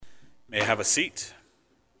May I have a seat?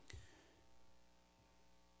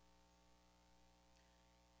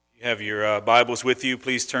 If you have your Bibles with you,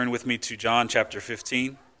 please turn with me to John chapter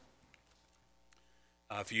 15.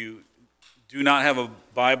 If you do not have a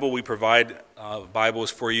Bible, we provide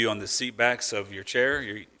Bibles for you on the seat backs of your chair.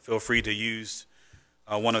 Feel free to use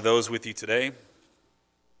one of those with you today.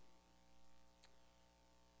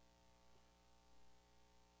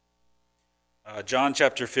 John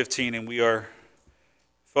chapter 15, and we are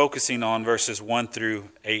focusing on verses 1 through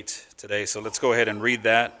 8 today. So let's go ahead and read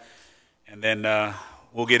that, and then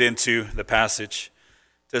we'll get into the passage.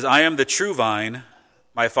 It says, I am the true vine,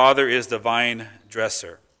 my Father is the vine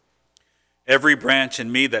dresser. Every branch in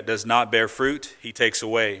me that does not bear fruit, he takes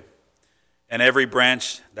away. And every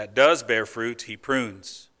branch that does bear fruit, he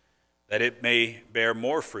prunes, that it may bear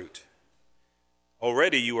more fruit.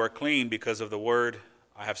 Already you are clean because of the word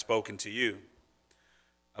I have spoken to you.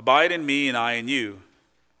 Abide in me and I in you.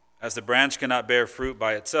 As the branch cannot bear fruit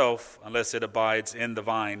by itself unless it abides in the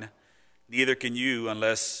vine, neither can you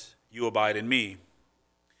unless you abide in me.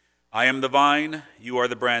 I am the vine, you are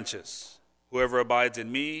the branches. Whoever abides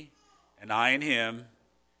in me and I in him,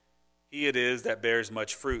 he it is that bears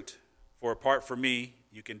much fruit. For apart from me,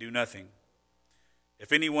 you can do nothing.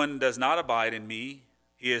 If anyone does not abide in me,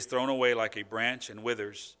 he is thrown away like a branch and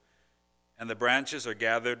withers, and the branches are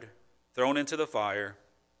gathered, thrown into the fire,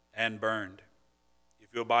 and burned.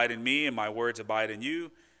 If you abide in me and my words abide in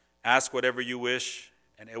you, ask whatever you wish,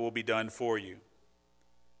 and it will be done for you.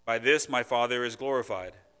 By this my Father is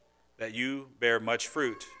glorified, that you bear much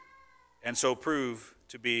fruit, and so prove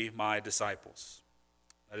to be my disciples.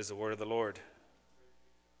 That is the word of the Lord.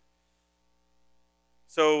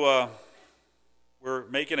 So we're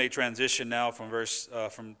making a transition now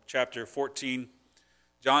from chapter 14,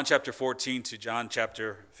 John chapter 14 to John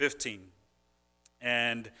chapter 15.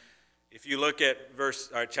 And if you look at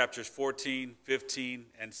chapters 14, 15,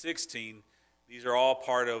 and 16, these are all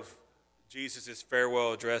part of Jesus'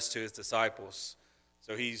 farewell address to his disciples.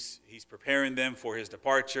 So he's preparing them for his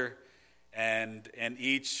departure, and in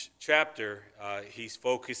each chapter, he's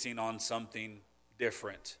focusing on something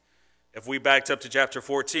different. If we backed up to chapter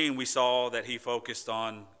 14, we saw that he focused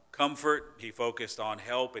on comfort, he focused on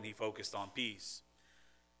help, and he focused on peace.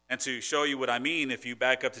 And to show you what I mean, if you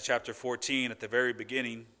back up to chapter 14 at the very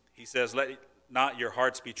beginning, he says, let not your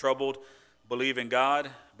hearts be troubled. Believe in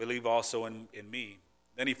God, believe also in me.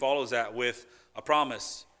 Then he follows that with a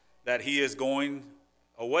promise that he is going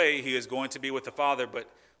away, he is going to be with the Father, but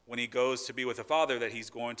when he goes to be with the Father, that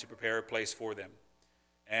he's going to prepare a place for them.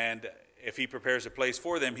 And if he prepares a place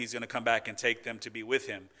for them, he's going to come back and take them to be with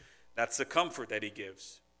him. That's the comfort that he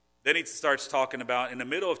gives. Then he starts talking about, in the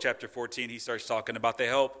middle of chapter 14, he starts talking about the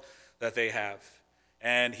help that they have.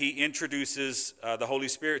 And he introduces the Holy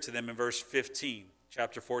Spirit to them in verse 15,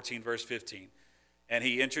 chapter 14, verse 15. And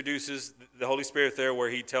he introduces the Holy Spirit there where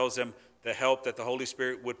he tells them the help that the Holy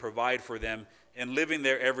Spirit would provide for them in living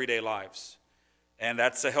their everyday lives. And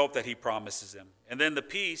that's the help that he promises them. And then the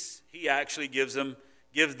peace, he actually gives them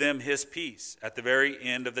his peace at the very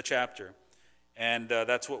end of the chapter. And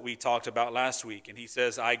that's what we talked about last week. And he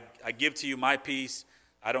says, I give to you my peace.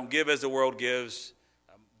 I don't give as the world gives.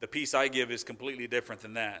 The peace I give is completely different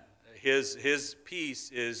than that. His peace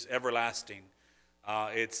is everlasting.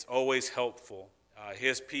 It's always helpful.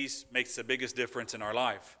 His peace makes the biggest difference in our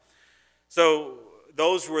life. So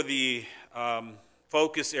those were the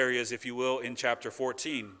focus areas, if you will, in chapter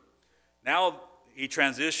 14. Now he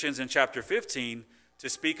transitions in chapter 15 to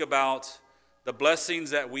speak about the blessings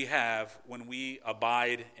that we have when we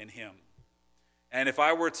abide in him. And if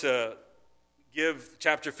I were to give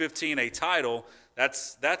chapter 15 a title,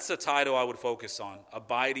 that's the title I would focus on,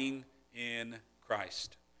 Abiding in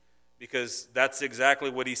Christ. Because that's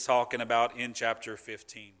exactly what he's talking about in chapter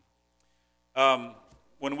 15.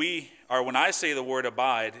 When I say the word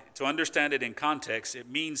abide, to understand it in context, it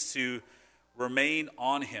means to remain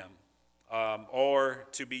on him or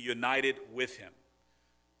to be united with him.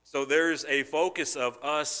 So there's a focus of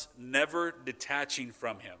us never detaching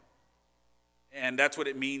from him. And that's what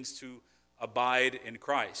it means to abide in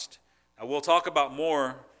Christ. Now, we'll talk about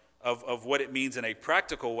more of what it means in a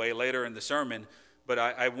practical way later in the sermon, but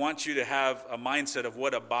I want you to have a mindset of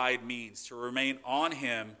what abide means, to remain on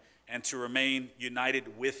him and to remain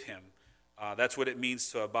united with him. That's what it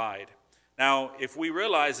means to abide. Now, if we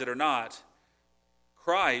realize it or not,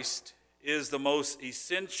 Christ is the most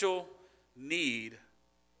essential need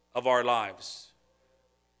of our lives.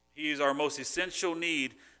 He is our most essential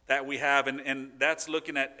need that we have, and that's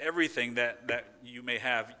looking at everything that you may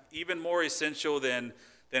have, even more essential than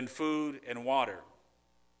food and water.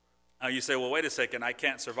 Now you say, well, wait a second, I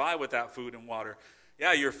can't survive without food and water.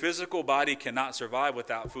 Yeah, your physical body cannot survive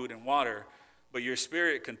without food and water, but your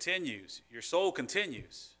spirit continues. Your soul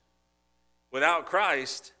continues. Without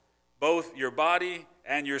Christ, both your body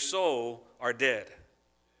and your soul are dead.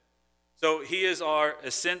 So he is our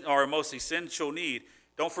most essential need.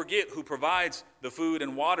 Don't forget who provides the food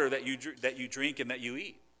and water that you drink and that you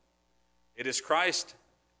eat. It is Christ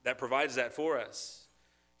that provides that for us.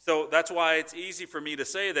 So that's why it's easy for me to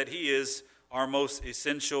say that he is our most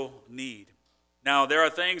essential need. Now, there are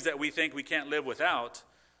things that we think we can't live without,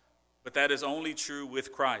 but that is only true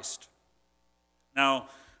with Christ. Now,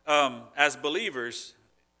 as believers,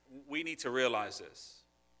 we need to realize this.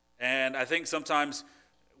 And I think sometimes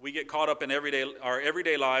we get caught up in our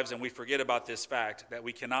everyday lives and we forget about this fact that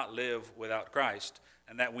we cannot live without Christ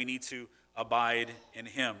and that we need to abide in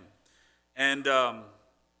him. And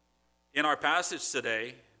in our passage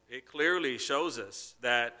today, it clearly shows us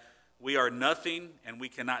that we are nothing and we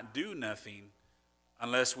cannot do nothing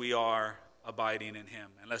unless we are abiding in him,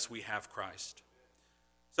 unless we have Christ.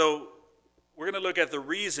 So we're going to look at the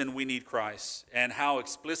reason we need Christ and how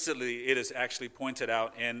explicitly it is actually pointed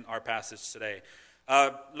out in our passage today.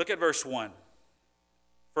 Look at verse 1.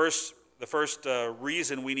 The first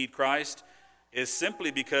reason we need Christ is simply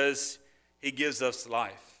because he gives us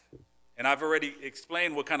life. And I've already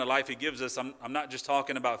explained what kind of life he gives us. I'm not just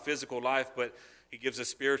talking about physical life, but he gives us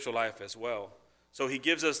spiritual life as well. So he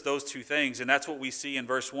gives us those two things, and that's what we see in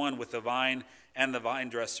verse 1 with the vine and the vine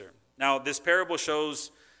dresser. Now, this parable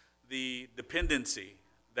shows the dependency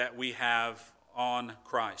that we have on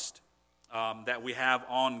Christ, that we have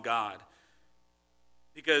on God.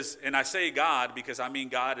 And I say God because I mean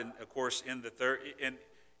God, and of course, in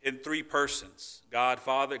three persons: God the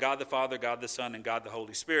Father, God the Son, and God the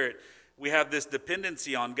Holy Spirit. We have this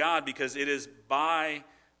dependency on God because it is by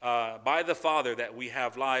the Father that we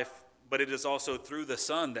have life, but it is also through the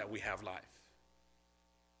Son that we have life.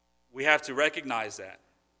 We have to recognize that.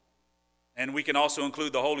 And we can also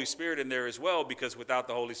include the Holy Spirit in there as well, because without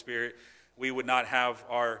the Holy Spirit, we would not have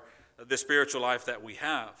the spiritual life that we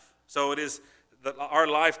have. So it is our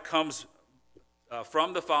life comes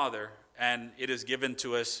from the Father, and it is given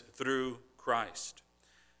to us through Christ.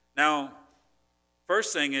 Now,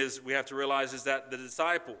 first thing is we have to realize is that the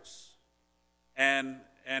disciples and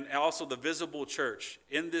also the visible church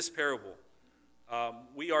in this parable,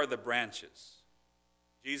 we are the branches.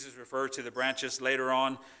 Jesus referred to the branches later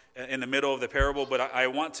on in the middle of the parable, but I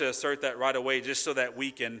want to assert that right away just so that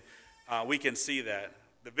we can see that.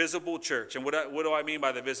 The visible church. And what do I mean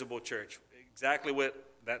by the visible church? Exactly what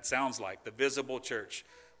that sounds like, the visible church.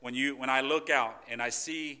 When I look out and I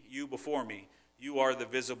see you before me, you are the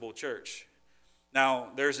visible church. Now,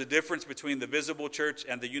 there's a difference between the visible church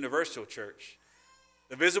and the universal church.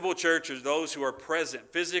 The visible church are those who are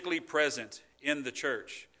present, physically present in the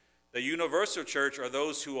church. The universal church are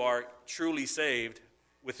those who are truly saved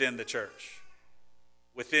within the church,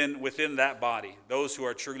 within that body, those who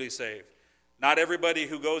are truly saved. Not everybody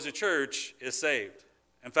who goes to church is saved.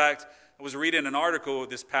 In fact, I was reading an article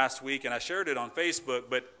this past week, and I shared it on Facebook,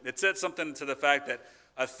 but it said something to the fact that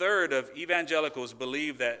a third of evangelicals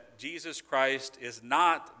believe that Jesus Christ is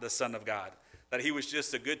not the Son of God, that he was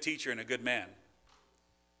just a good teacher and a good man.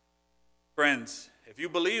 Friends, if you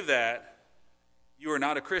believe that, you are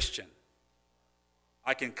not a Christian.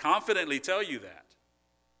 I can confidently tell you that.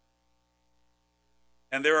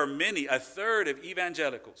 And there are a third of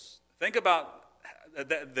evangelicals. Think about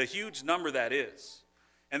the huge number that is.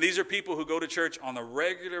 And these are people who go to church on a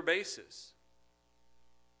regular basis.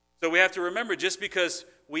 So we have to remember, just because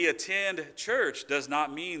we attend church does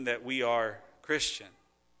not mean that we are Christian.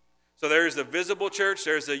 So there's the visible church,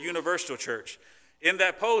 there's the universal church. In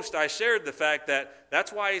that post, I shared the fact that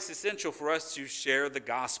that's why it's essential for us to share the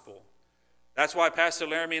gospel. That's why Pastor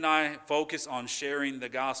Laramie and I focus on sharing the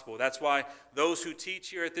gospel. That's why those who teach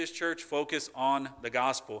here at this church focus on the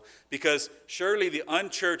gospel. Because surely the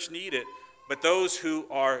unchurched need it, but those who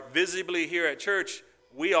are visibly here at church,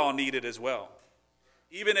 we all need it as well.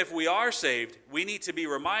 Even if we are saved, we need to be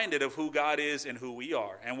reminded of who God is and who we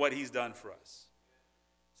are and what he's done for us.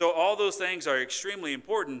 So all those things are extremely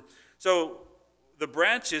important. So the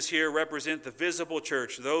branches here represent the visible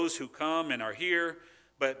church, those who come and are here,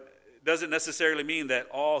 but it doesn't necessarily mean that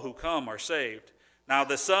all who come are saved. Now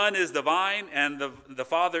the Son is the vine, and the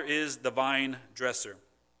Father is the vine dresser.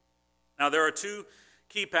 Now there are two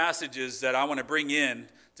key passages that I want to bring in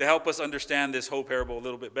to help us understand this whole parable a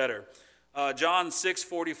little bit better. John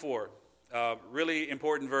 6:44, really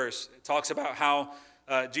important verse. It talks about how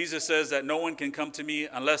Jesus says that no one can come to me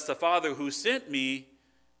unless the Father who sent me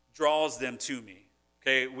draws them to me.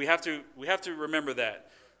 Okay, we have to remember that.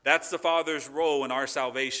 That's the Father's role in our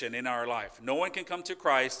salvation, in our life. No one can come to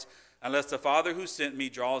Christ unless the Father who sent me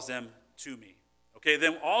draws them to me. Okay,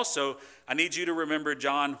 then also, I need you to remember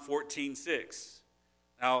John 14:6.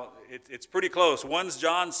 Now, it's pretty close. One's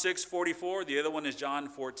John 6:44, the other one is John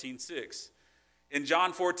 14:6. In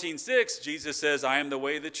John 14:6, Jesus says, I am the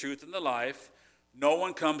way, the truth, and the life. No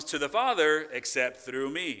one comes to the Father except through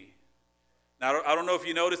me. Now, I don't know if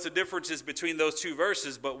you notice the differences between those two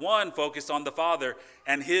verses, but one focused on the Father,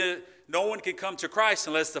 and no one can come to Christ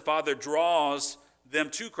unless the Father draws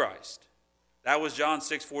them to Christ. That was John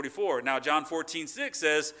 6:44. Now, John 14:6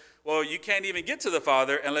 says, well, you can't even get to the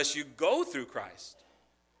Father unless you go through Christ.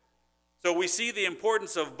 So we see the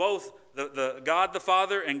importance of both the God the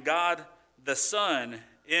Father and God the Son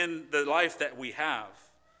in the life that we have.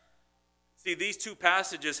 See, these two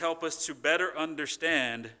passages help us to better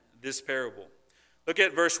understand this parable. Look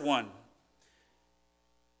at verse 1.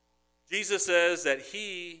 Jesus says that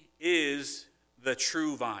he is the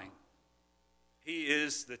true vine. He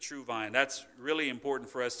is the true vine. That's really important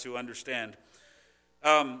for us to understand.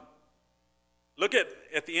 Look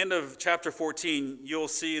at the end of chapter 14, you'll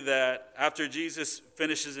see that after Jesus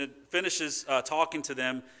finishes talking to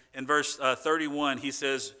them in verse 31, he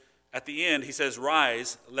says, at the end, he says,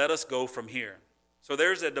 rise, let us go from here. So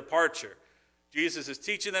there's a departure. Jesus is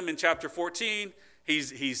teaching them in chapter 14.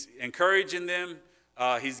 He's encouraging them.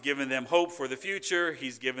 He's giving them hope for the future.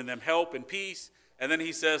 He's giving them help and peace. And then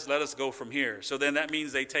he says, let us go from here. So then that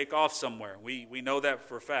means they take off somewhere. We know that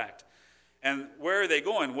for a fact. And where are they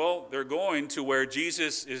going? Well, they're going to where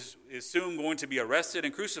Jesus is soon going to be arrested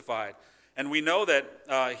and crucified. And we know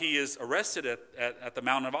that he is arrested at the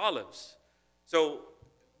Mount of Olives. So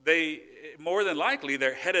they, more than likely,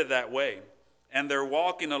 they're headed that way. And they're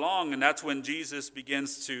walking along, and that's when Jesus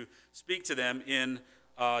begins to speak to them in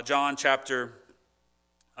John chapter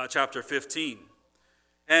 15.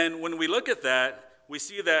 And when we look at that, we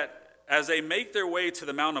see that as they make their way to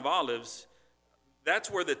the Mount of Olives, that's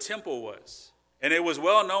where the temple was. And it was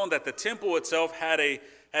well known that the temple itself had a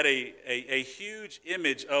huge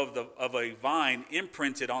image of a vine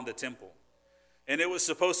imprinted on the temple. And it was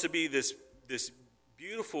supposed to be this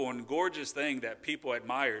beautiful and gorgeous thing that people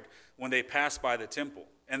admired when they passed by the temple.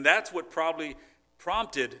 And that's what probably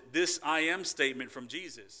prompted this I am statement from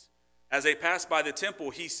Jesus. As they passed by the temple,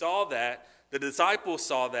 he saw that, the disciples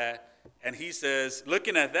saw that, and he says,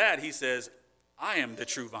 looking at that, he says, I am the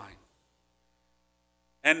true vine.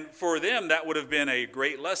 And for them, that would have been a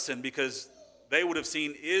great lesson because they would have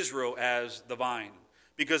seen Israel as the vine.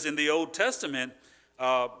 Because in the Old Testament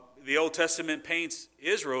paints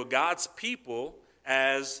Israel, God's people,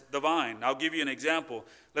 as the vine. I'll give you an example.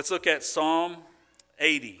 Let's look at Psalm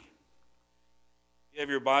 80. If you have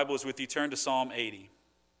your Bibles with you, turn to Psalm 80.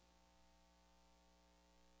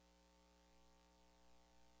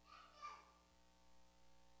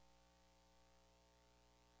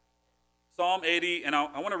 Psalm 80, and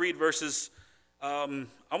I want to read verses, I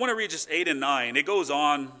want to read just 8 and 9. It goes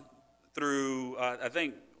on through,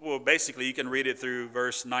 basically you can read it through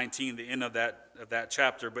verse 19, the end of that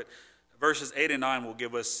chapter, but verses 8 and 9 will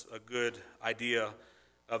give us a good idea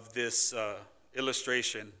of this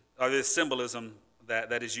illustration, or this symbolism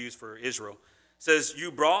that is used for Israel. It says,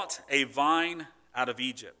 you brought a vine out of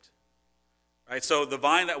Egypt. Right? So the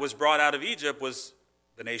vine that was brought out of Egypt was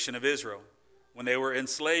the nation of Israel, when they were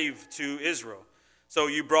enslaved to Israel. So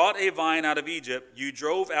you brought a vine out of Egypt, you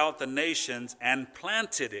drove out the nations and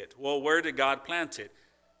planted it. Well, where did God plant it?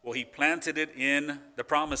 Well, he planted it in the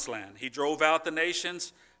promised land. He drove out the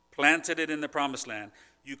nations, planted it in the promised land.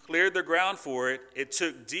 You cleared the ground for it. It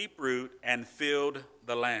took deep root and filled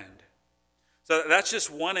the land. So that's just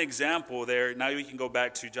one example there. Now we can go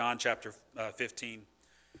back to John chapter 15.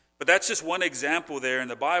 But that's just one example there in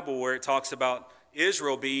the Bible where it talks about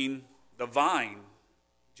Israel being the vine.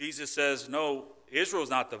 Jesus says, no,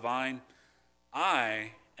 Israel's not the vine.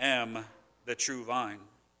 I am the true vine.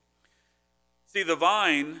 See, the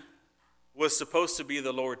vine was supposed to be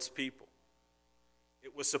the Lord's people.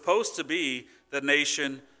 It was supposed to be the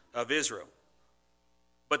nation of Israel.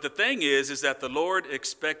 But the thing is that the Lord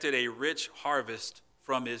expected a rich harvest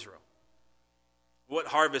from Israel. What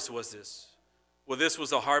harvest was this? Well, this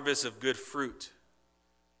was a harvest of good fruit.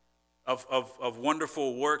 Of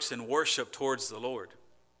wonderful works and worship towards the Lord.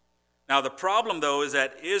 Now, the problem, though, is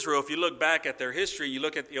that Israel, if you look back at their history, you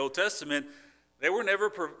look at the Old Testament, they were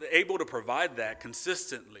never able to provide that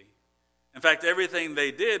consistently. In fact, everything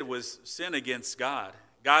they did was sin against God.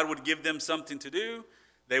 God would give them something to do.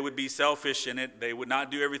 They would be selfish in it. They would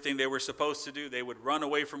not do everything they were supposed to do. They would run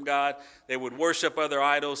away from God. They would worship other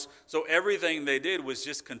idols. So everything they did was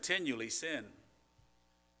just continually sin.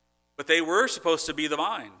 But they were supposed to be the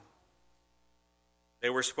vine. They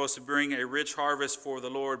were supposed to bring a rich harvest for the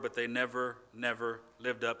Lord, but they never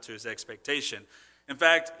lived up to his expectation. In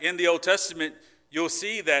fact, in the Old Testament, you'll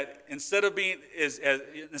see that instead of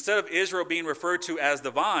Israel being referred to as the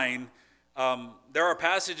vine, there are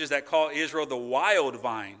passages that call Israel the wild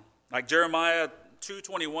vine. Like Jeremiah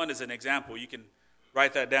 2:21 is an example. You can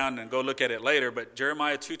write that down and go look at it later. But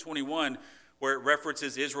Jeremiah 2:21, where it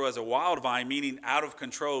references Israel as a wild vine, meaning out of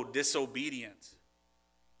control, disobedient.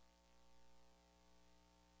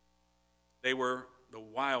 They were the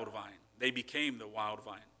wild vine. They became the wild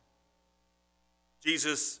vine.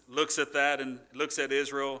 Jesus looks at that and looks at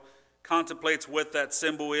Israel, contemplates what that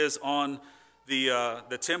symbol is on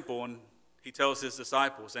the temple, and he tells his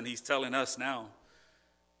disciples, and he's telling us now,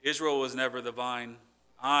 Israel was never the vine.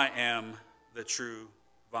 I am the true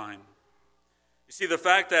vine. You see, the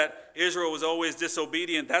fact that Israel was always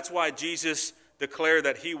disobedient, that's why Jesus declared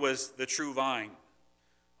that he was the true vine.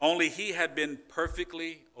 Only he had been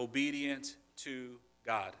perfectly obedient to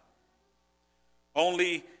God.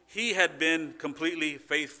 Only he had been completely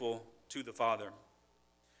faithful to the Father.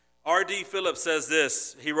 R.D. Phillips says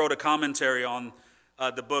this. He wrote a commentary on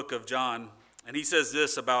the book of John, and he says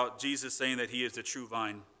this about Jesus saying that he is the true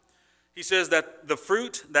vine. He says that the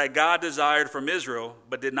fruit that God desired from Israel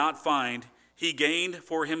but did not find, he gained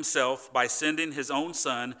for himself by sending his own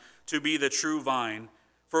Son to be the true vine,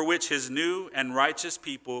 for which his new and righteous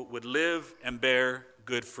people would live and bear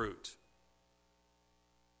good fruit.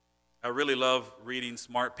 I really love reading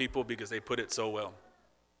smart people because they put it so well.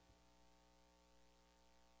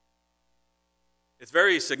 It's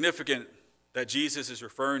very significant that Jesus is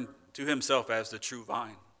referring to himself as the true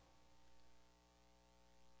vine.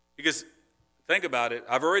 Because think about it,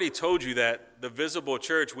 I've already told you that the visible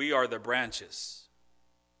church, we are the branches.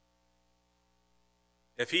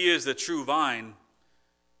 If he is the true vine,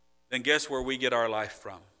 then guess where we get our life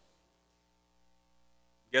from?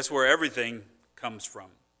 Guess where everything comes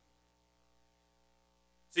from?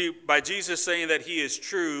 See, by Jesus saying that he is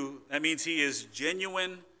true, that means he is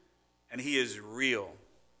genuine and he is real,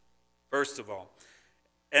 first of all.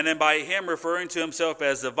 And then by him referring to himself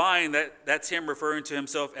as the vine, that's him referring to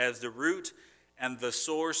himself as the root and the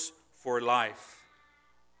source for life,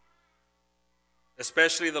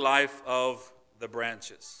 especially the life of the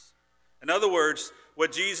branches. In other words,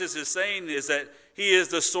 what Jesus is saying is that he is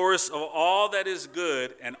the source of all that is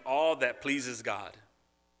good and all that pleases God.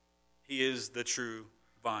 He is the true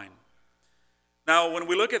vine. Now, when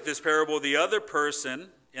we look at this parable, the other person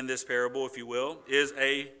in this parable, if you will, is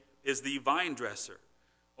the vine dresser,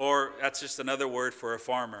 or that's just another word for a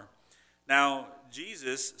farmer. Now,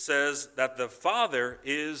 Jesus says that the Father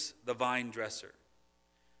is the vine dresser.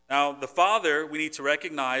 Now, the Father, we need to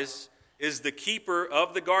recognize, is the keeper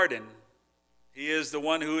of the garden. He is the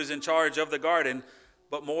one who is in charge of the garden,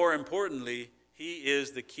 but more importantly, he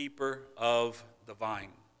is the keeper of the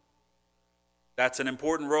vine. That's an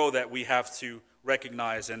important role that we have to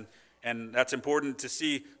recognize, and that's important to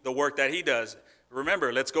see the work that he does.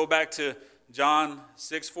 Remember, let's go back to John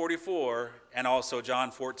 6:44 and also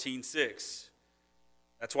John 14:6.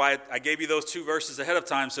 That's why I gave you those two verses ahead of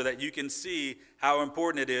time so that you can see how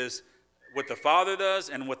important it is what the Father does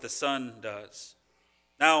and what the Son does.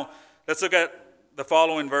 Now, let's look at the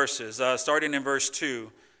following verses, starting in verse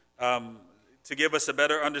 2. To give us a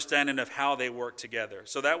better understanding of how they work together.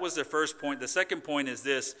 So that was the first point. The second point is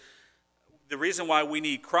this. The reason why we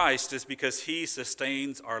need Christ is because he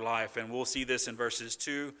sustains our life. And we'll see this in verses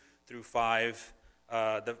 2 through 5,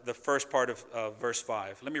 the first part of verse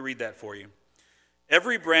 5. Let me read that for you.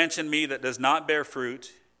 Every branch in me that does not bear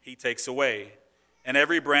fruit, he takes away. And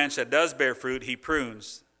every branch that does bear fruit, he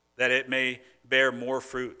prunes, that it may bear more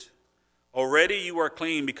fruit. Already you are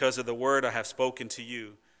clean because of the word I have spoken to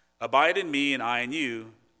you. Abide in me and I in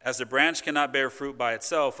you, as the branch cannot bear fruit by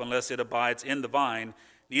itself unless it abides in the vine,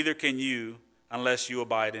 neither can you unless you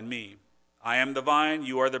abide in me. I am the vine,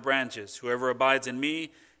 you are the branches. Whoever abides in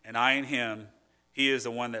me and I in him, he is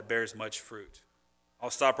the one that bears much fruit.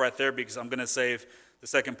 I'll stop right there because I'm going to save the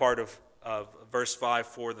second part of verse 5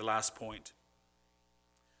 for the last point.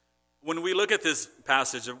 When we look at this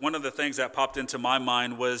passage, one of the things that popped into my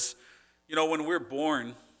mind was, when we're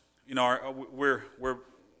born,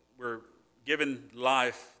 we're given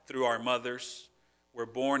life through our mothers. We're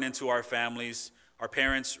born into our families. Our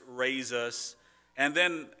parents raise us. And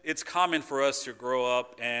then it's common for us to grow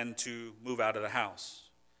up and to move out of the house.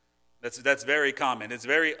 That's very common. It's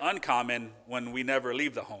very uncommon when we never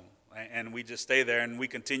leave the home and we just stay there and we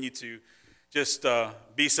continue to just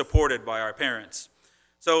be supported by our parents.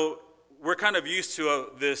 So we're kind of used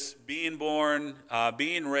to this being born,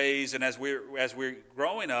 being raised, and as we're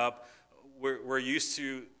growing up, we're used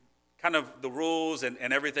to kind of the rules and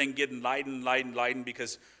everything getting lightened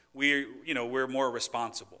because we're more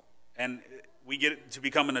responsible, and we get to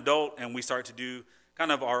become an adult and we start to do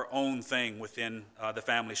kind of our own thing within the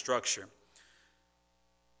family structure.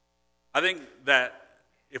 I think that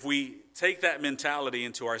if we take that mentality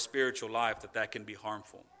into our spiritual life, that can be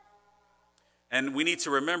harmful. And we need to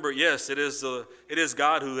remember, yes, it is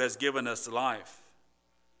God who has given us life.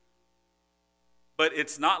 But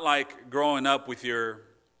it's not like growing up with your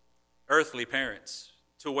earthly parents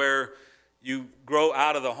to where you grow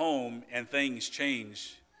out of the home and things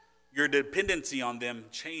change. Your dependency on them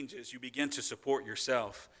changes. You begin to support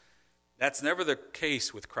yourself. That's never the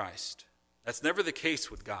case with Christ. That's never the case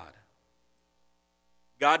with God.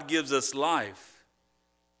 God gives us life,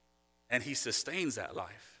 and he sustains that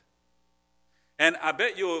life. And I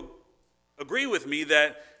bet you'll agree with me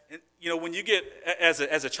that, when you get, as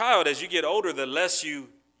a child, as you get older, the less you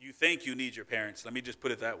think you need your parents. Let me just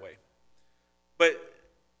put it that way. But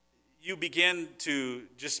you begin to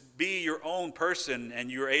just be your own person,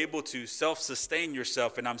 and you're able to self-sustain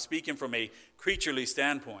yourself, and I'm speaking from a creaturely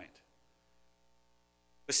standpoint.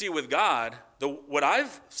 But see, with God, what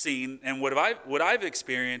I've seen and what I've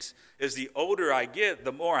experienced is the older I get,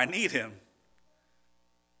 the more I need him.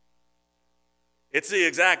 It's the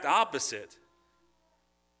exact opposite.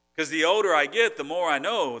 Because the older I get, the more I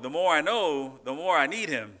know. The more I know, the more I need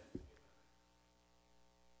him.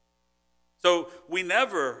 So we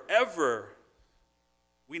never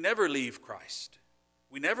leave Christ.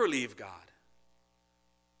 We never leave God.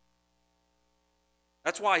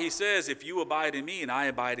 That's why he says, if you abide in me and I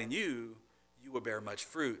abide in you, you will bear much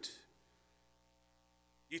fruit.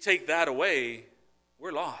 You take that away,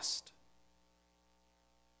 we're lost.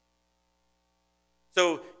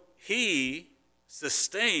 So he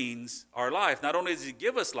sustains our life. Not only does he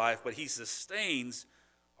give us life, but he sustains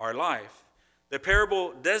our life. The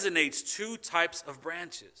parable designates two types of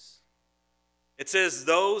branches. It says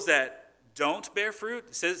those that don't bear fruit.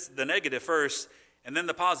 It says the negative first, and then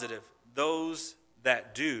the positive, those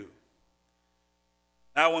that do.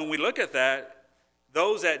 Now, when we look at that,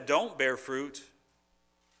 those that don't bear fruit,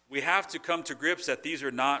 we have to come to grips that these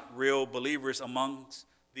are not real believers amongst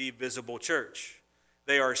the visible church.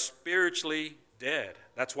 They are spiritually dead.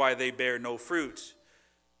 That's why they bear no fruit.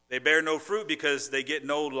 They bear no fruit because they get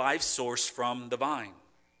no life source from the vine.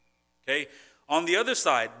 Okay? On the other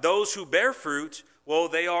side, those who bear fruit, well,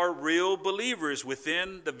 they are real believers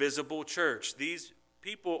within the visible church. These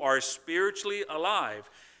people are spiritually alive.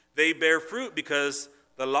 They bear fruit because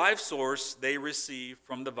the life source they receive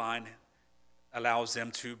from the vine allows them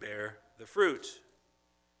to bear the fruit.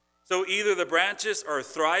 So either the branches are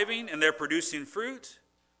thriving and they're producing fruit,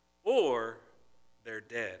 or they're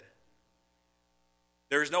dead.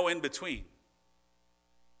 There's no in between.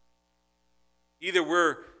 Either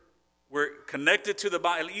we're connected to the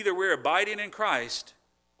vine, either we're abiding in Christ,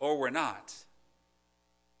 or we're not.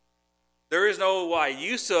 There is no, well, I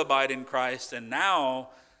used to abide in Christ and now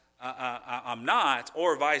I'm not,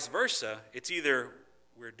 or vice versa. It's either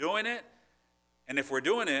we're doing it, and if we're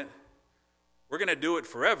doing it, we're going to do it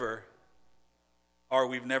forever, or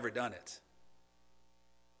we've never done it.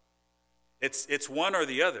 It's one or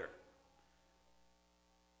the other.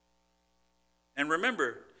 And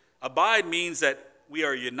remember, abide means that we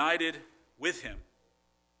are united with him.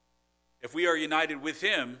 If we are united with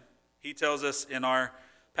him, he tells us in our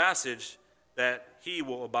passage that he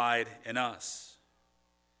will abide in us.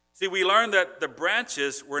 See, we learned that the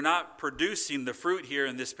branches were not producing the fruit here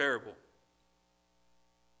in this parable.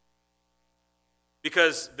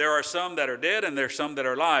 Because there are some that are dead and there are some that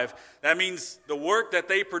are alive. That means the work that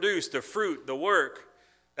they produce, the fruit, the work,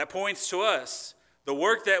 that points to us. The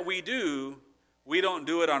work that we do, we don't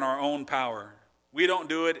do it on our own power. We don't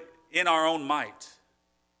do it in our own might.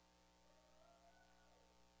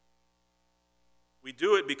 We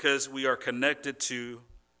do it because we are connected to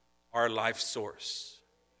our life source.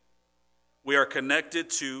 We are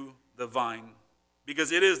connected to the vine,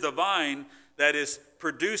 because it is the vine that is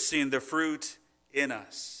producing the fruit in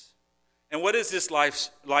us. And what is this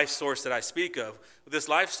life source that I speak of? This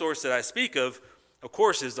life source that I speak of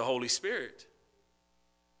course, is the Holy Spirit.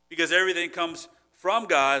 Because everything comes from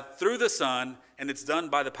God through the Son, and it's done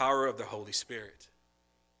by the power of the Holy Spirit.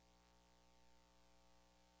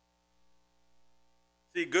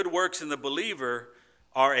 See, good works in the believer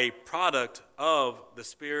are a product of the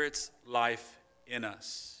Spirit's life in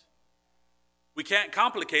us. We can't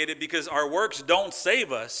complicate it because our works don't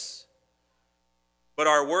save us, but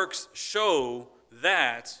our works show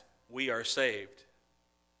that we are saved.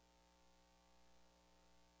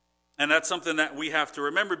 And that's something that we have to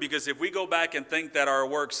remember, because if we go back and think that our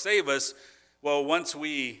works save us, well, once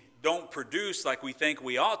we don't produce like we think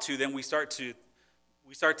we ought to, then we start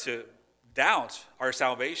to doubt our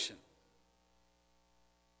salvation.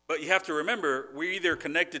 But you have to remember, we're either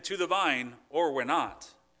connected to the vine or we're not.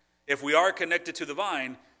 If we are connected to the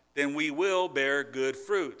vine, then we will bear good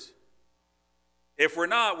fruit. If we're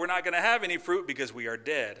not going to have any fruit because we are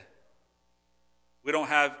dead. We don't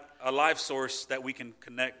have a life source that we can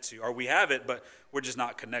connect to, or we have it, but we're just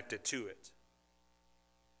not connected to it.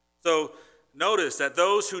 So notice that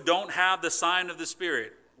those who don't have the sign of the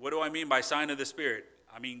Spirit, what do I mean by sign of the Spirit?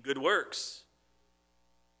 I mean good works.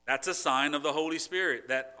 That's a sign of the Holy Spirit,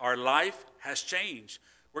 that our life has changed.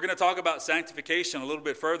 We're going to talk about sanctification a little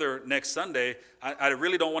bit further next Sunday. I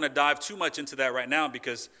really don't want to dive too much into that right now,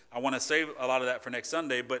 because I want to save a lot of that for next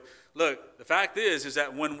Sunday. But look, the fact is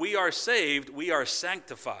that when we are saved, we are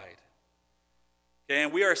sanctified. Okay,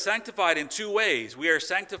 and we are sanctified in two ways. We are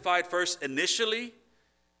sanctified first initially,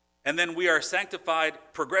 and then we are sanctified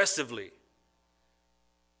progressively.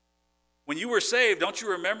 When you were saved, don't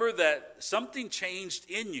you remember that something changed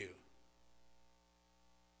in you?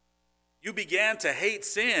 You began to hate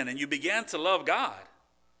sin and you began to love God.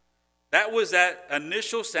 That was that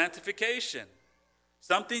initial sanctification.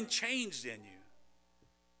 Something changed in you.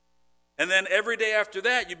 And then every day after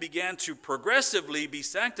that, you began to progressively be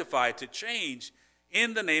sanctified, to change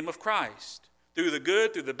in the name of Christ, through the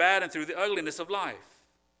good, through the bad, and through the ugliness of life.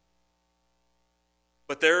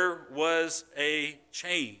 But there was a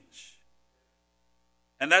change.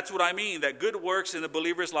 And that's what I mean, that good works in the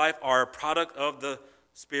believer's life are a product of the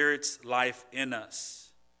Spirit's life in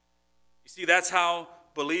us. You see, that's how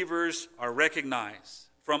believers are recognized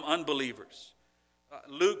from unbelievers.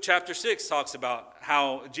 Luke chapter 6 talks about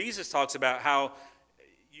how Jesus talks about how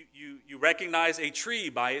you recognize a tree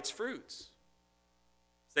by its fruits.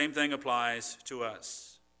 Same thing applies to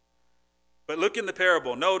us. But look in the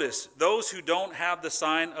parable. Notice, those who don't have the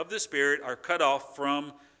sign of the Spirit are cut off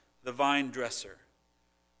from the vine dresser.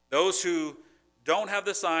 Those who don't have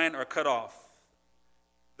the sign are cut off.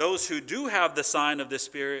 Those who do have the sign of the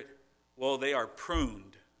Spirit, well, they are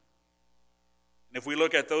pruned. And if we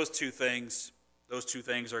look at those two things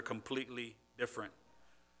are completely different.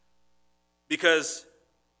 Because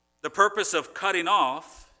the purpose of cutting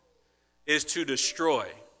off is to destroy,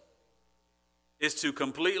 is to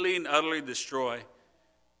completely and utterly destroy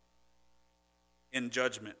in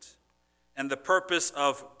judgment. And the purpose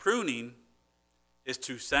of pruning is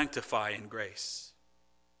to sanctify in grace.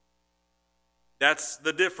 That's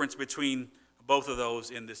the difference between both of those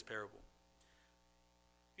in this parable.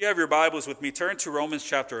 If you have your Bibles with me, turn to Romans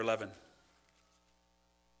chapter 11.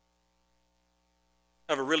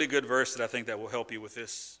 I have a really good verse that I think that will help you with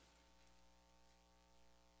this.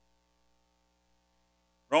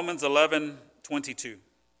 Romans 11:22.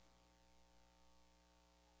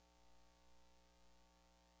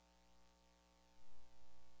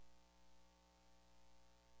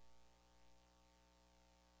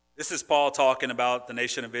 This is Paul talking about the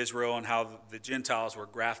nation of Israel and how the Gentiles were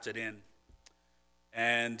grafted in.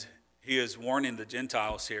 And he is warning the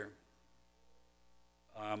Gentiles here,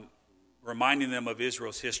 reminding them of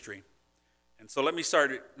Israel's history. And so let me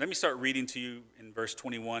start reading to you in verse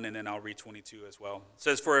 21, and then I'll read 22 as well. It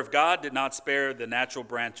says, "For if God did not spare the natural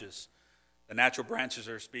branches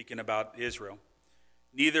are speaking about Israel,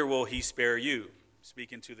 neither will he spare you,"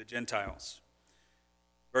 speaking to the Gentiles.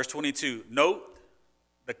 Verse 22, "Note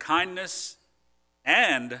the kindness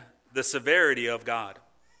and the severity of God.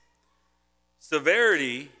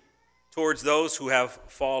 Severity towards those who have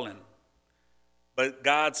fallen, but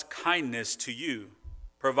God's kindness to you,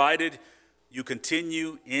 provided you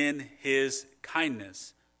continue in his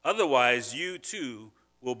kindness. Otherwise, you too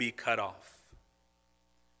will be cut off."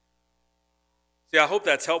 See, I hope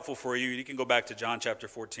that's helpful for you. You can go back to John chapter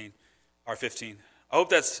 14 or 15. I hope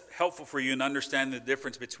that's helpful for you in understanding the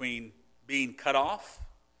difference between being cut off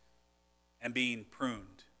and being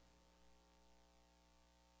pruned.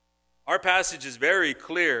 Our passage is very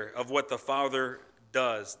clear of what the Father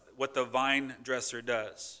does, what the vine dresser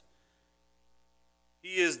does.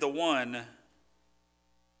 He is the one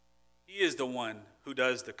who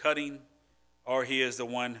does the cutting, or he is the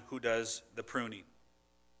one who does the pruning.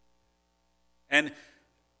 And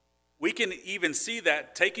we can even see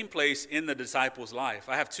that taking place in the disciples' life.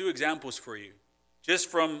 I have two examples for you, just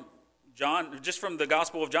from the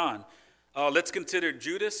Gospel of John. Let's consider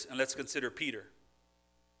Judas and let's consider Peter.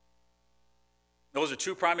 Those are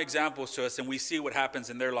two prime examples to us, and we see what happens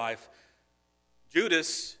in their life.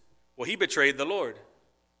 Judas, well, he betrayed the Lord.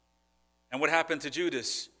 And what happened to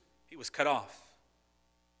Judas? He was cut off.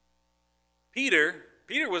 Peter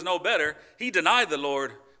Peter was no better. He denied the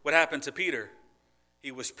Lord. What happened to Peter?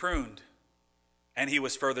 He was pruned, and he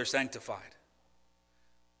was further sanctified.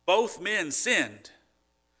 Both men sinned.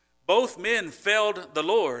 Both men failed the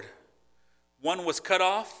Lord. One was cut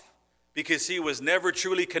off because he was never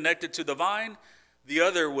truly connected to the vine. The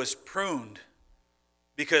other was pruned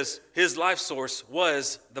because his life source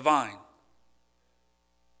was the vine.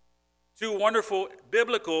 Two wonderful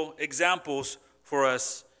biblical examples for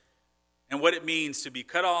us and what it means to be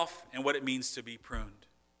cut off and what it means to be pruned.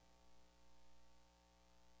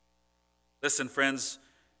 Listen, friends,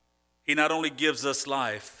 he not only gives us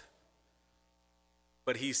life,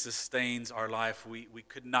 but he sustains our life. We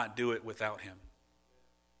could not do it without him.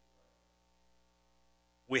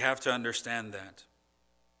 We have to understand that.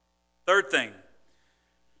 Third thing,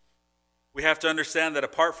 we have to understand that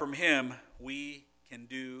apart from him, we can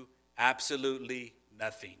do absolutely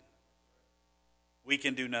nothing. We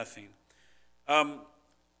can do nothing. I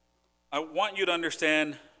want you to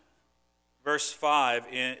understand verse 5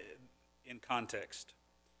 in context.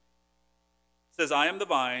 It says, I am the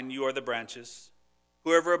vine, you are the branches.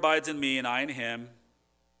 Whoever abides in me and I in him,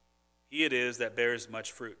 he it is that bears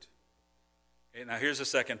much fruit. Okay, now here's the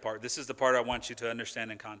second part. This is the part I want you to understand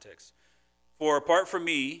in context. For apart from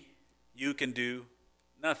me, you can do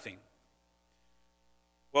nothing.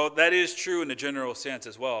 Well, that is true in the general sense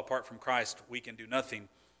as well. Apart from Christ, we can do nothing.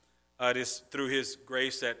 It is through his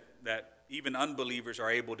grace that even unbelievers are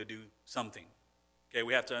able to do something. Okay,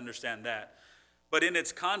 we have to understand that. But in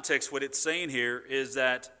its context, what it's saying here is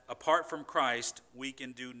that apart from Christ, we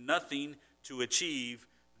can do nothing to achieve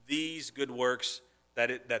these good works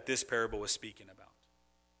that this parable is speaking about.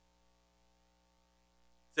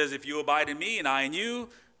 It says, if you abide in me and I in you,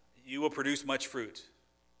 you will produce much fruit.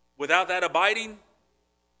 Without that abiding,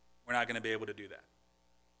 we're not going to be able to do that.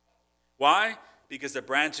 Why? Because the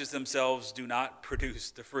branches themselves do not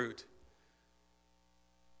produce the fruit.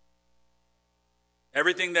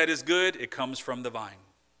 Everything that is good, it comes from the vine.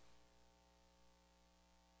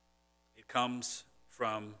 It comes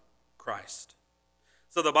from Christ.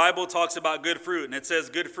 So the Bible talks about good fruit, and it says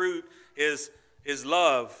good fruit is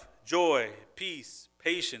love, joy, peace,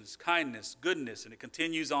 patience, kindness, goodness, and it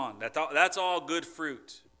continues on. That's all good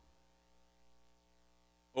fruit.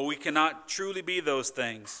 Well, we cannot truly be those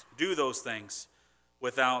things, do those things,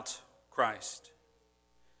 without Christ.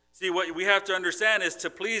 See, what we have to understand is to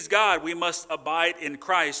please God, we must abide in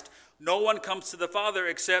Christ. No one comes to the Father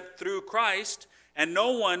except through Christ, and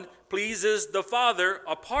no one pleases the Father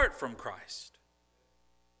apart from Christ.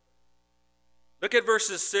 Look at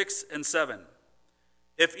verses 6 and 7.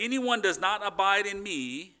 If anyone does not abide in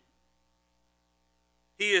me,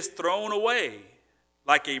 he is thrown away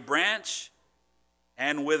like a branch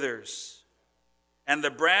and withers. And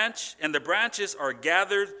the branches are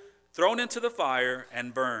gathered, thrown into the fire,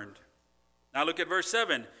 and burned. Now look at verse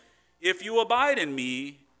 7. If you abide in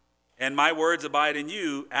me, and my words abide in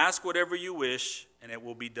you, ask whatever you wish, and it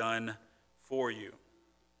will be done for you.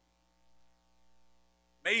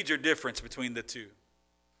 Major difference between the two.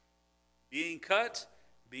 Being cut,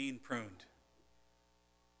 being pruned.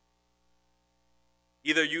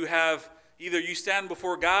 Either you stand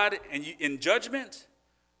before God and in judgment,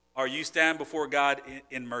 or you stand before God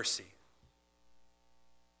in mercy.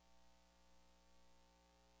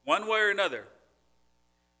 One way or another.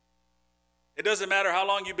 It doesn't matter how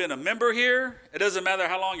long you've been a member here. It doesn't matter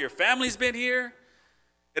how long your family's been here.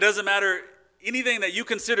 It doesn't matter anything that you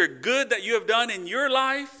consider good that you have done in your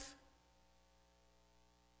life.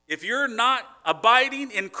 If you're not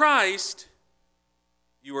abiding in Christ,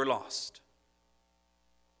 you are lost.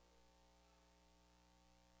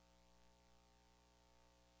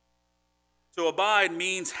 To abide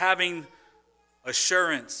means having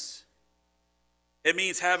assurance. It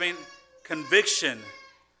means having conviction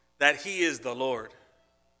that he is the Lord.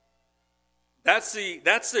 That's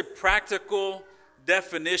the practical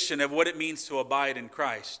definition of what it means to abide in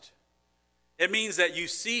Christ. It means that you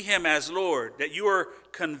see him as Lord, that you are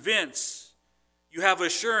convinced, you have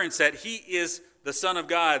assurance that he is the Son of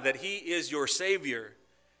God, that he is your Savior.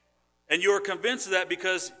 And you are convinced of that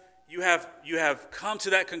because you have come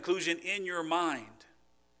to that conclusion in your mind.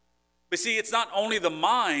 But see, it's not only the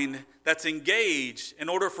mind that's engaged in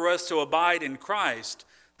order for us to abide in Christ.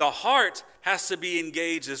 The heart has to be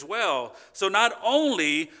engaged as well. So not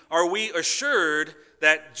only are we assured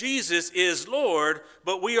that Jesus is Lord,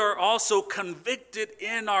 but we are also convicted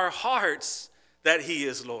in our hearts that he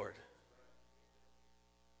is Lord.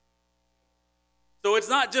 So it's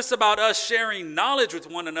not just about us sharing knowledge with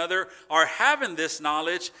one another or having this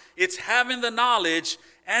knowledge. It's having the knowledge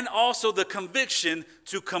and also the conviction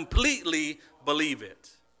to completely believe it.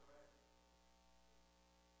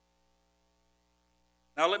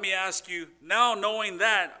 Now let me ask you, now knowing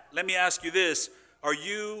that, let me ask you this. Are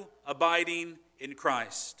you abiding in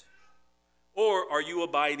Christ? Or are you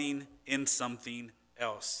abiding in something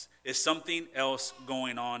else? Is something else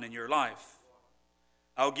going on in your life?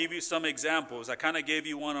 I'll give you some examples. I kind of gave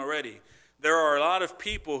you one already. There are a lot of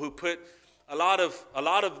people who put a lot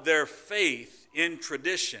of their faith in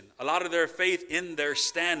tradition, a lot of their faith in their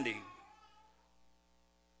standing.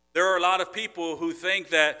 There are a lot of people who think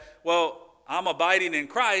that, well, I'm abiding in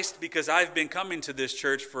Christ because I've been coming to this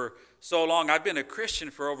church for so long. I've been a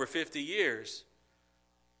Christian for over 50 years.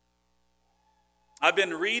 I've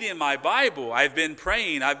been reading my Bible. I've been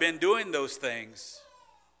praying. I've been doing those things.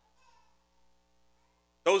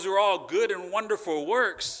 Those are all good and wonderful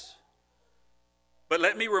works. But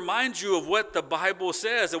let me remind you of what the Bible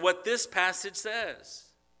says and what this passage says.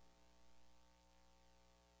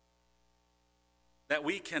 That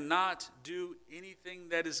we cannot do anything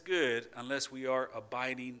that is good unless we are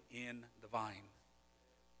abiding in the vine.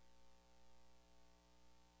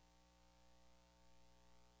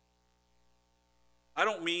 I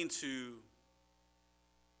don't mean to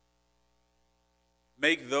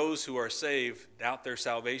make those who are saved doubt their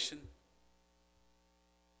salvation.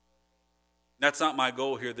 That's not my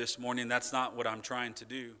goal here this morning. That's not what I'm trying to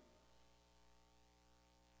do.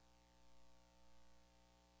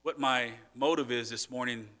 What my motive is this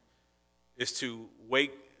morning is to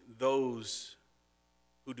wake those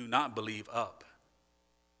who do not believe up.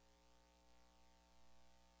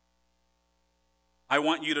 I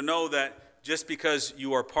want you to know that just because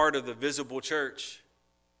you are part of the visible church,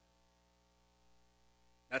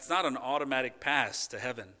 that's not an automatic pass to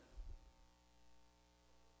heaven.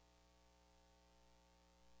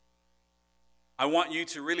 I want you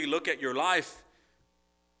to really look at your life.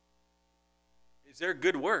 Is there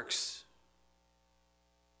good works?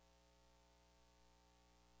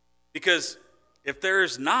 Because if there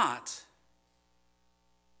is not,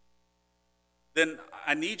 then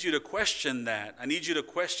I need you to question that. I need you to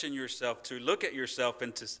question yourself, to look at yourself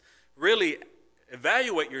and to really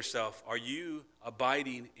evaluate yourself. Are you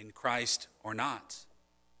abiding in Christ or not?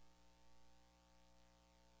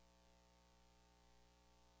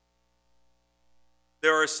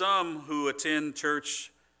 There are some who attend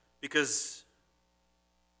church because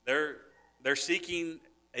they're seeking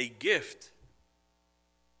a gift.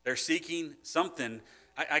 They're seeking something.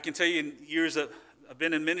 I can tell you in years I've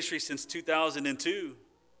been in ministry since 2002,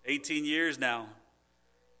 18 years now.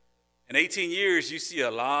 In 18 years, you see a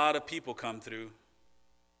lot of people come through.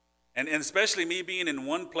 And especially me being in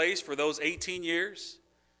one place for those 18 years,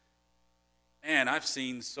 man, I've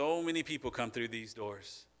seen so many people come through these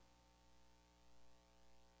doors.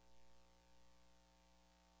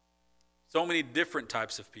 So many different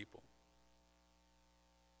types of people.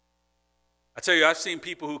 I tell you, I've seen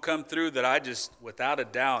people who come through that I just, without a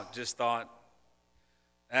doubt, just thought,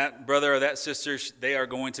 that brother or that sister, they are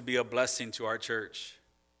going to be a blessing to our church.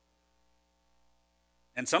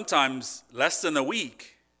 And sometimes, less than a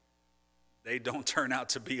week, they don't turn out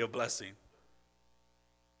to be a blessing.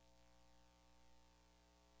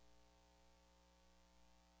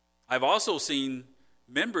 I've also seen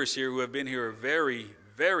members here who have been here a very,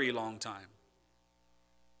 very long time.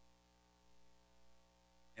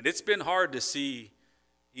 And it's been hard to see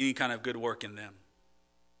any kind of good work in them.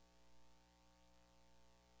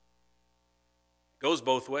 It goes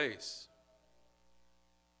both ways.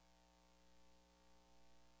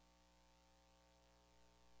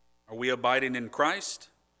 Are we abiding in Christ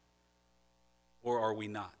or are we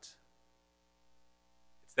not?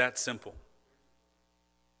 It's that simple.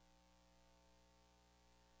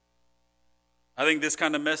 I think this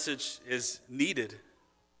kind of message is needed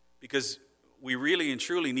because we really and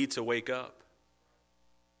truly need to wake up.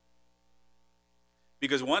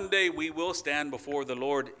 Because one day we will stand before the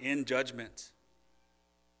Lord in judgment.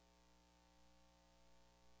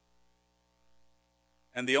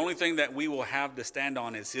 And the only thing that we will have to stand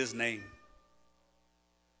on is His name.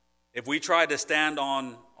 If we try to stand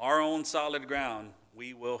on our own solid ground,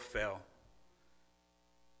 we will fail.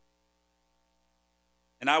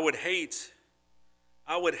 And I would hate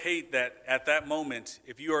that at that moment,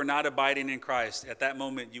 if you are not abiding in Christ, at that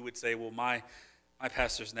moment you would say, well, my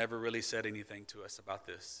pastor's never really said anything to us about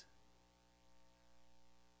this.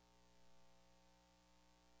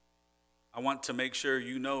 I want to make sure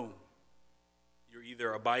you know you're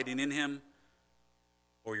either abiding in Him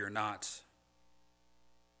or you're not.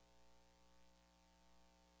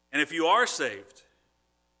 And if you are saved,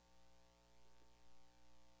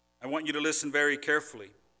 I want you to listen very carefully.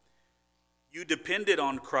 You depended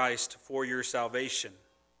on Christ for your salvation.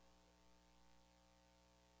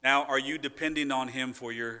 Now, are you depending on Him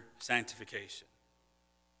for your sanctification?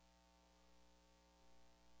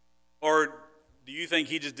 Or do you think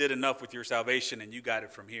he just did enough with your salvation and you got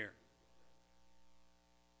it from here?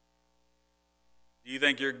 Do you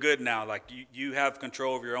think you're good now, like you have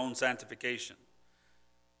control of your own sanctification?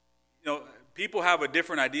 You know, people have a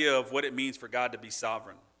different idea of what it means for God to be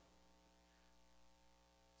sovereign.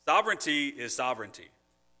 Sovereignty is sovereignty.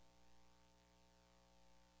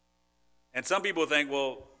 And some people think,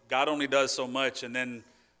 well, God only does so much, and then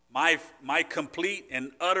my complete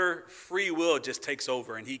and utter free will just takes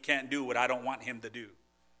over, and he can't do what I don't want him to do.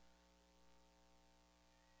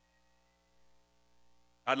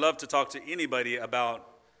 I'd love to talk to anybody about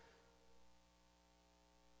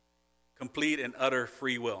complete and utter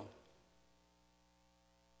free will,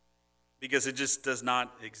 because it just does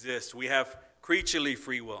not exist. We have creaturely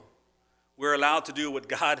free will. We're allowed to do what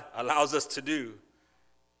God allows us to do.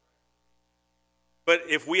 But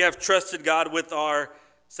if we have trusted God with our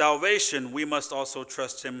salvation, we must also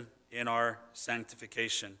trust him in our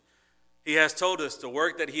sanctification. He has told us the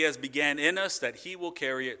work that he has began in us, that he will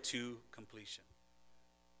carry it to completion.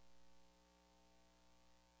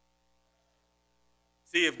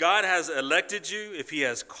 See, if God has elected you, if he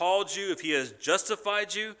has called you, if he has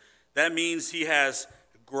justified you, that means he has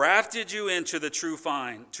grafted you into the true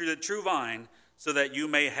vine, so that you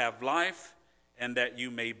may have life and that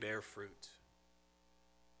you may bear fruit.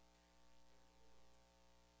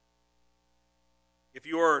 If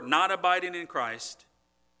you are not abiding in Christ,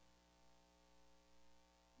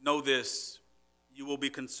 know this: you will be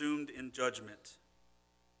consumed in judgment.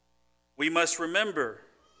 We must remember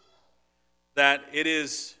that it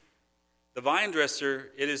is the vine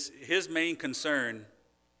dresser, it is his main concern.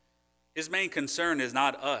 His main concern is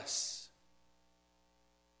not us.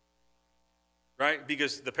 Right?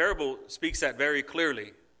 Because the parable speaks that very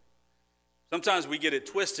clearly. Sometimes we get it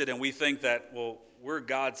twisted and we think that, well, we're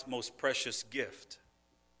God's most precious gift.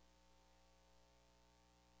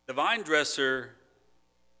 The vine dresser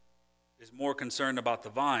is more concerned about the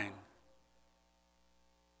vine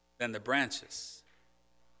than the branches.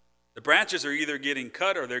 The branches are either getting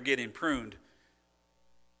cut or they're getting pruned.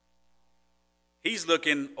 He's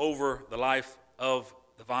looking over the life of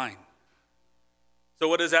the vine. So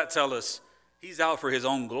what does that tell us? He's out for his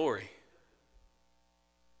own glory.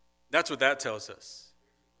 That's what that tells us.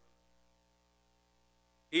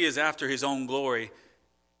 He is after his own glory.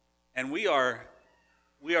 And we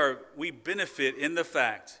benefit in the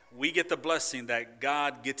fact, we get the blessing that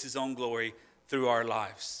God gets his own glory through our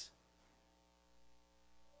lives.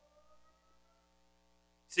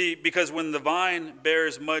 See, because when the vine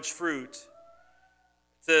bears much fruit,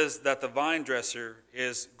 it says that the vine dresser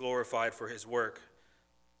is glorified for his work.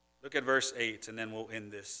 Look at verse 8, and then we'll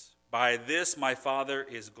end this. By this my Father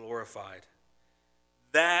is glorified,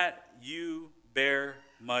 that you bear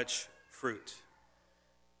much fruit,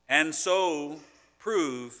 and so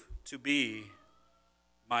prove to be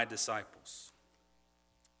my disciples.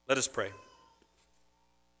 Let us pray.